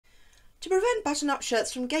To prevent button-up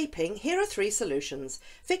shirts from gaping, here are 3 solutions.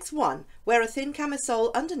 Fix 1. Wear a thin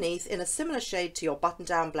camisole underneath in a similar shade to your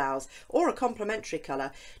button-down blouse or a complementary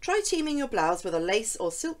colour. Try teaming your blouse with a lace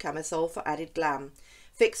or silk camisole for added glam.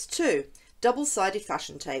 Fix 2. Double-sided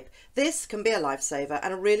fashion tape. This can be a lifesaver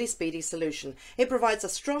and a really speedy solution. It provides a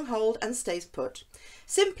strong hold and stays put.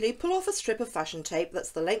 Simply pull off a strip of fashion tape that's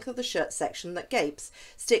the length of the shirt section that gapes.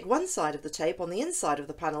 Stick one side of the tape on the inside of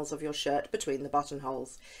the panels of your shirt between the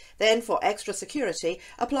buttonholes. Then, for extra security,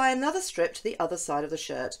 apply another strip to the other side of the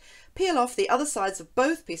shirt. Peel off the other sides of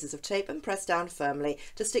both pieces of tape and press down firmly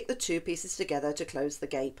to stick the 2 pieces together to close the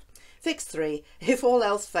gape. Fix 3. If all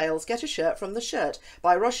else fails, get a shirt from The Shirt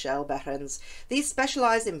by Rochelle Behrens. These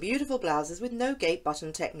specialise in beautiful blouses with no gape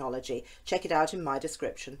button technology. Check it out in my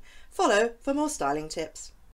description. Follow for more styling tips.